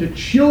as unto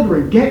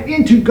children? Get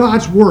into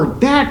God's Word.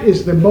 That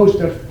is the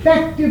most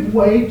effective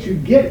way to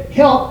get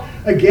help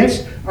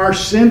against our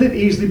sin that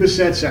easily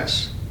besets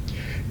us.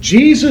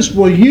 Jesus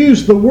will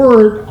use the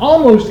Word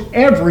almost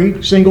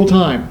every single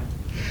time.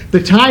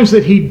 The times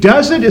that he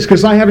doesn't is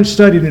because I haven't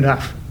studied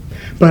enough.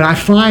 But I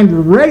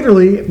find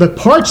regularly the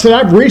parts that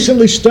I've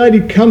recently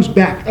studied comes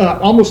back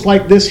up, almost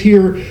like this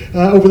here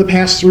over the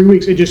past 3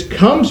 weeks. It just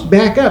comes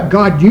back up.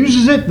 God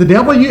uses it. The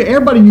devil,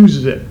 everybody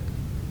uses it.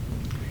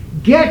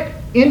 Get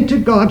into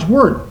God's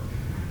Word.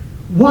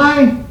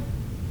 Why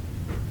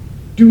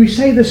do we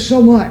say this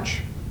so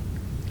much?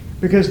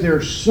 Because there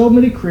are so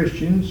many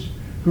Christians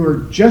who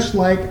are just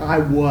like I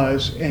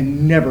was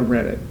and never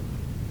read it.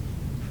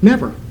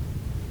 Never.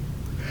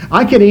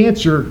 I can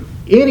answer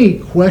any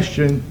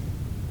question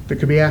that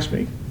could be asked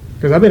me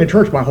because I've been in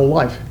church my whole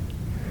life.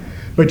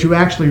 But to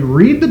actually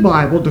read the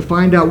Bible to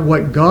find out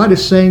what God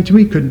is saying to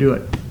me, couldn't do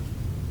it.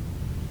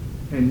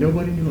 And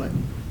nobody knew it.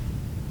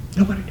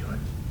 Nobody knew it.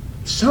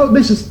 So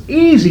this is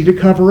easy to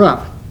cover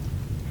up.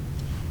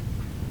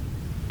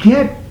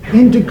 Get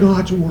into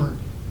God's Word.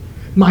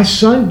 My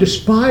son,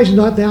 despise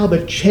not thou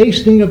the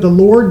chastening of the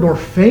Lord, nor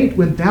faint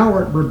when thou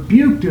art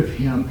rebuked of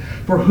him.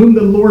 For whom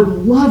the Lord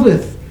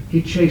loveth,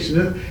 he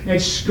chasteneth,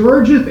 and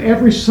scourgeth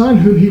every son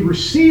whom he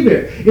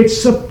receiveth.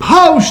 It's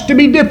supposed to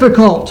be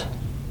difficult.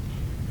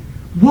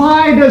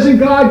 Why doesn't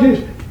God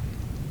just...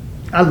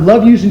 I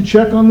love using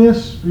Chuck on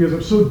this because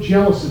I'm so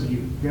jealous of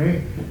you.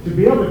 Okay, to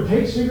be able to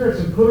take cigarettes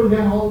and put them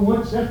down all at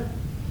once,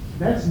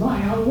 that's not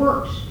how it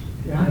works.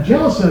 I'm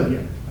jealous of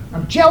you.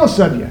 I'm jealous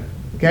of you.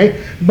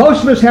 Okay?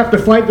 Most of us have to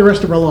fight the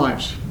rest of our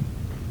lives.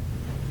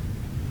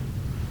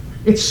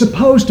 It's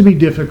supposed to be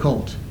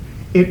difficult.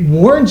 It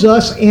warns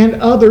us and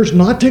others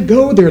not to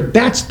go there.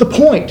 That's the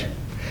point.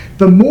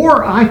 The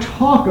more I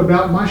talk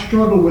about my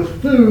struggle with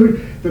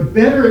food, the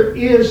better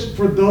it is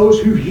for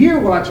those who hear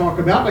what I talk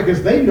about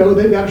because they know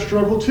they've got a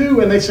struggle too.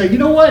 And they say, you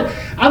know what?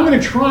 I'm going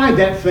to try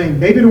that thing.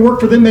 Maybe it'll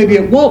work for them, maybe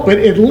it won't, but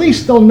at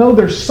least they'll know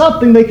there's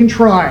something they can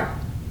try.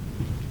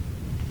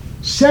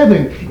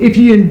 7, if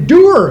ye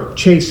endure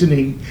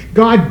chastening,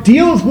 God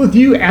deals with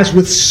you as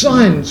with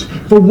sons.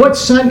 For what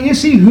son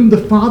is he whom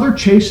the Father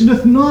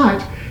chasteneth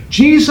not?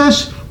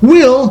 Jesus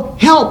will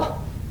help.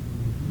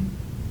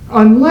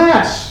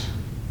 Unless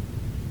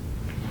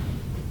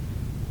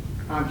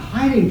I'm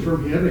hiding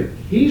from him and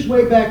he's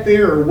way back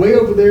there or way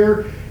over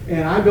there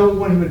and I don't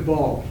want him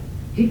involved.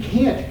 He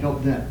can't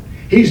help that.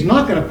 He's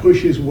not going to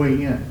push his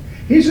way in.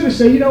 He's going to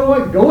say, you know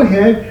what, go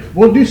ahead,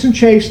 we'll do some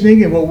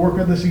chastening and we'll work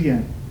on this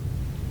again.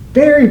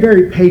 Very,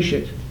 very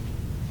patient.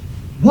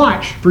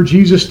 Watch for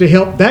Jesus to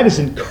help. That is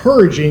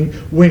encouraging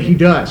when he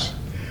does.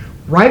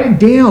 Write it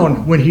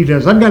down when he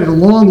does. I've got a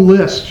long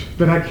list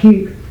that I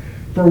keep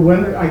for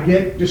when I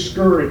get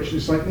discouraged.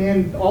 It's like,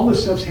 man, all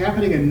this stuff's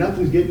happening and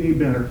nothing's getting any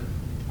better.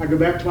 I go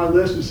back to my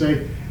list and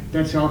say,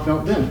 that's how I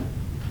felt then.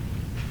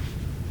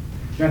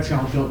 That's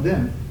how I felt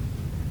then.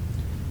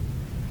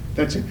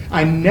 That's it.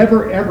 I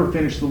never, ever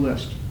finish the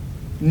list.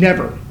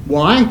 Never.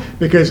 Why?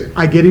 Because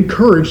I get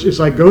encouraged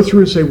as I go through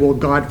and say, well,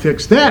 God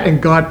fixed that,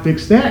 and God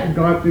fixed that, and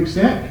God fixed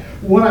that.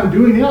 What I'm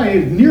doing now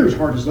ain't near as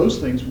hard as those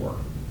things were.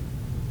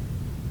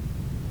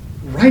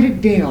 Write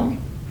it down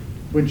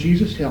when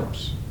Jesus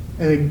helps,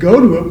 and then go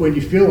to it when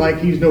you feel like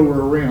he's nowhere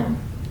around.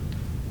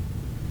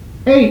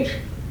 8,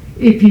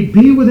 if ye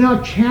be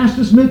without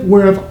chastisement,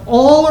 whereof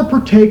all are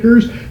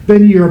partakers,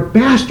 then ye are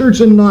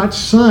bastards and not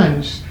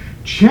sons.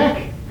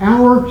 Check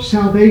our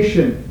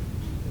salvation.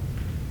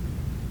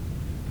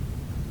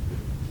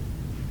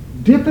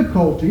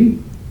 Difficulty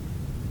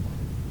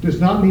does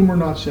not mean we're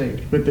not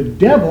saved, but the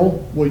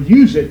devil will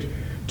use it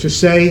to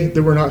say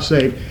that we're not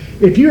saved.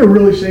 If you are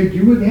really saved,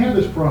 you wouldn't have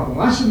this problem.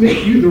 I submit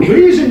to you, the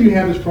reason you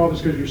have this problem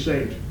is because you're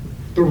saved.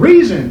 The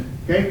reason,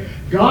 okay?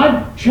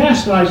 God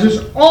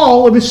chastises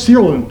all of his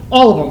children,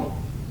 all of them.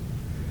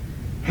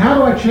 How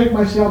do I check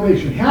my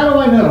salvation? How do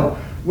I know?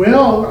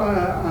 Well,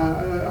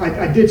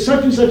 I did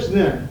such and such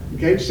then.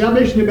 Okay,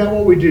 salvation is about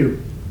what we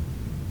do.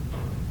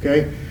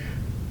 Okay,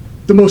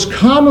 the most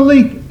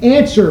common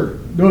answer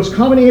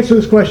to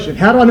this question: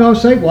 how do I know I'm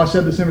saved? Well, I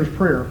said the sinner's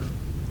prayer.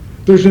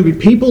 There's going to be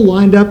people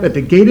lined up at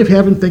the gate of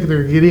heaven thinking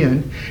they're going to get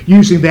in,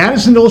 using that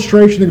as an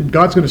illustration, and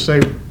God's going to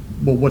say,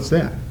 "Well, what's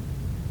that?"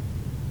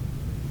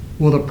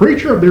 Well, the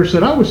preacher up there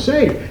said, "I was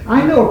saved."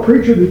 I know a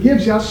preacher that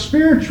gives out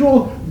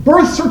spiritual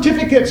birth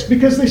certificates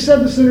because they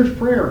said the sinner's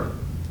prayer.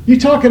 You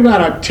talking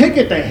about a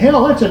ticket to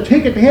hell? That's a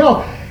ticket to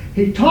hell.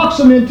 He talks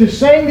them into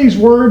saying these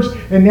words,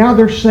 and now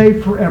they're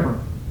saved forever.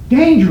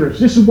 Dangerous.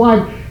 This is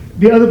why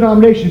the other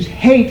denominations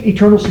hate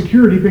eternal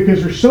security,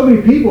 because there's so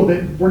many people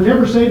that were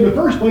never saved in the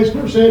first place.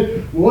 People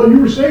said, well, you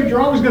were saved,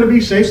 you're always going to be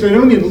saved. So they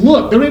don't even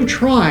look. They don't even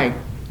try.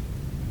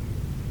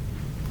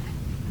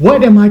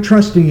 What am I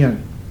trusting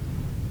in?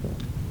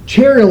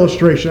 Chair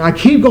illustration. I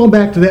keep going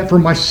back to that for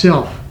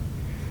myself.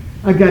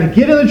 I've got to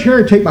get in the chair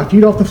and take my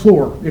feet off the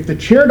floor. If the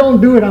chair don't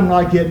do it, I'm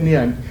not getting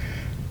in.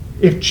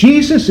 If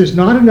Jesus is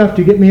not enough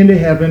to get me into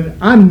heaven,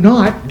 I'm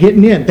not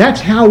getting in. That's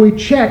how we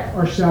check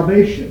our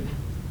salvation.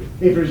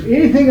 If there's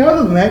anything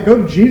other than that, go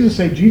to Jesus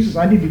and say, Jesus,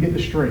 I need to get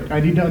this straight.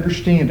 I need to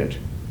understand it.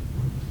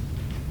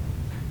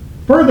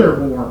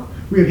 Furthermore,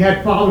 we have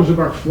had fathers of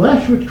our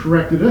flesh which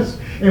corrected us,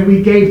 and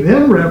we gave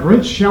them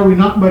reverence. Shall we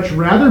not much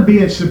rather be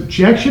in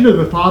subjection to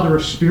the Father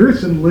of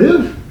spirits and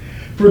live?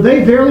 For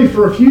they verily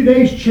for a few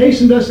days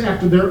chastened us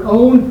after their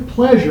own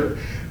pleasure.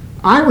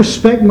 I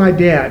respect my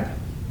dad.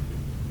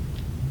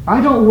 I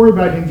don't worry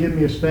about him giving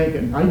me a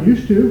spanking. I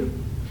used to.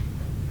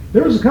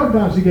 There was a couple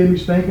times he gave me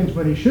spankings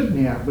when he shouldn't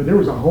have, but there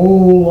was a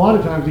whole lot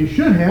of times he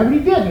should have and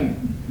he didn't.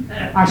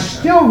 I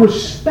still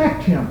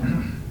respect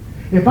him.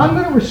 If I'm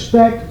going to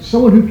respect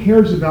someone who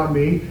cares about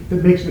me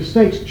that makes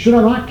mistakes, should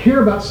I not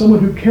care about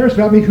someone who cares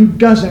about me who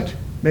doesn't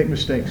make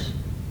mistakes?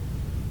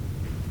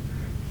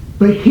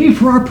 But he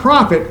for our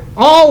profit,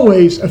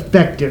 always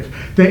effective,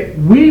 that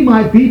we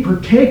might be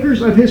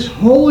partakers of his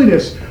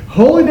holiness.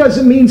 Holy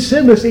doesn't mean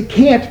sinless. It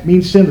can't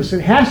mean sinless.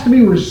 It has to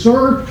be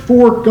reserved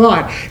for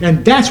God.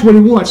 And that's what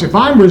he wants. If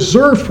I'm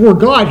reserved for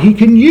God, he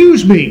can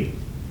use me.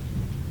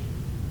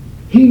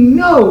 He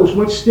knows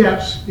what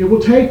steps it will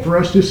take for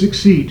us to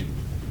succeed.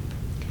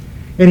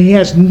 And he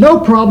has no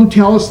problem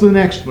telling us the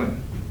next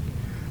one.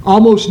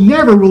 Almost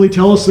never will he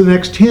tell us the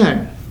next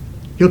 10.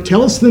 He'll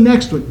tell us the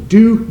next one.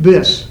 Do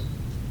this.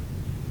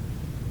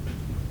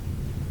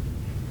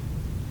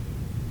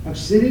 I'm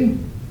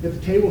sitting at the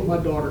table with my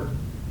daughter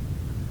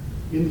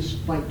in this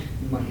fight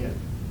in my head.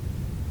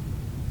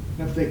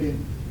 And I'm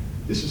thinking,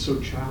 this is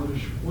so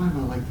childish. Why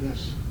am I like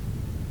this?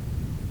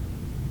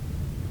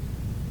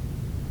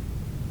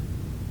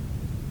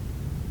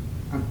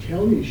 I'm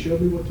telling you, he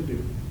showed me what to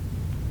do.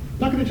 I'm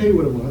not going to tell you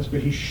what it was, but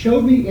he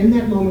showed me in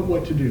that moment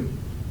what to do.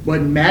 It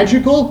wasn't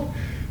magical.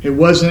 It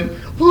wasn't,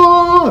 it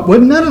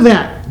wasn't none of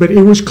that. But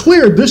it was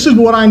clear, this is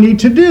what I need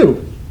to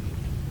do.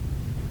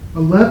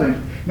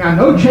 11. Now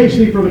no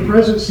chastening for the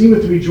present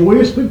seemeth to be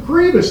joyous, but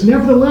grievous.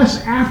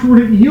 Nevertheless,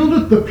 afterward it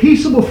yieldeth the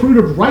peaceable fruit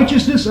of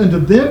righteousness unto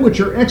them which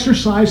are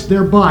exercised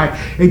thereby.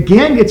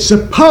 Again, it's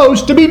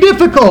supposed to be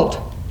difficult.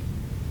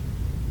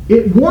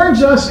 It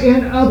warns us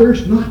and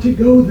others not to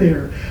go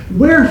there.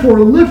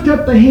 Wherefore, lift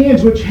up the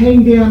hands which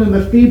hang down and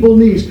the feeble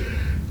knees.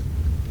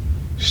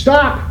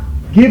 Stop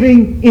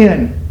giving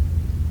in.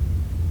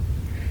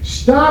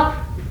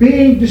 Stop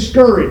being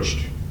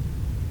discouraged.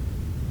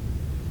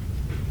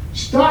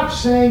 Stop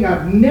saying,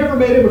 I've never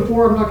made it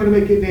before, I'm not going to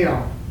make it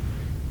now.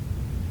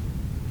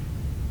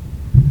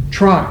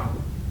 Try.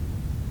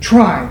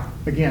 Try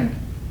again.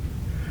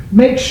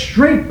 Make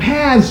straight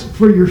paths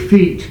for your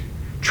feet.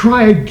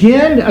 Try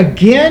again,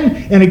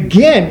 again, and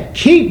again.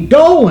 Keep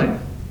going.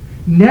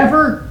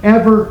 Never,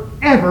 ever,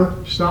 ever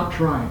stop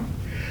trying.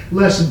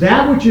 Lest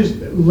that which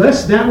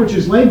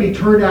is lame be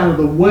turned out of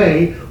the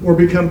way or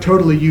become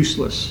totally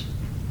useless.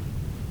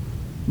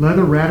 Let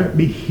the rather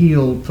be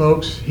healed,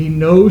 folks. He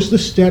knows the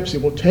steps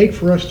it will take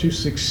for us to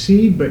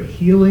succeed, but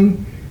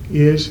healing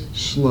is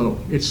slow.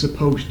 It's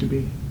supposed to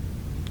be.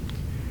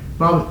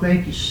 Father,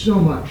 thank you so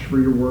much for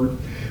your word.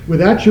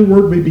 Without your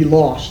word, we'd be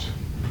lost.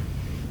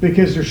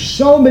 Because there's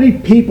so many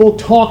people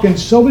talking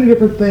so many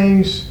different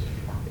things,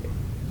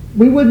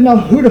 we wouldn't know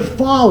who to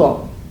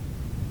follow.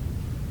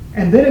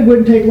 And then it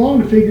wouldn't take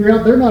long to figure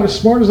out they're not as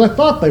smart as I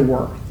thought they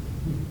were.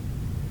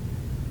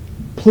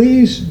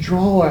 Please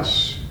draw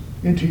us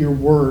into your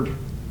word.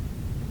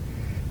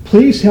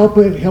 Please help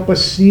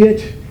us see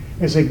it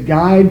as a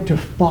guide to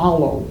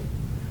follow,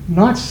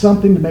 not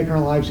something to make our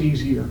lives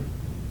easier.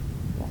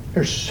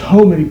 There's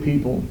so many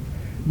people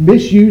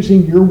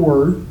misusing your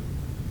word,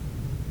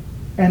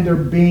 and they're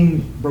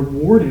being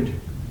rewarded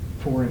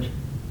for it.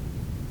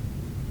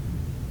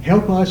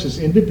 Help us as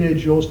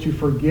individuals to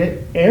forget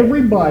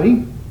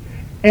everybody,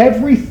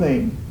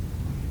 everything.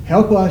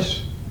 Help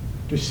us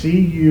to see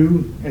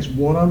you as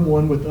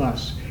one-on-one with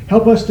us.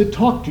 Help us to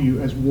talk to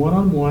you as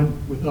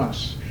one-on-one with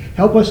us.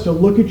 Help us to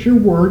look at your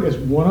word as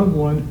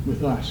one-on-one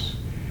with us.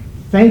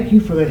 Thank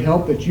you for the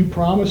help that you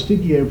promised to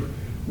give.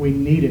 We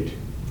need it.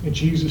 In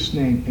Jesus'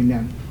 name,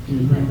 amen.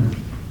 Amen.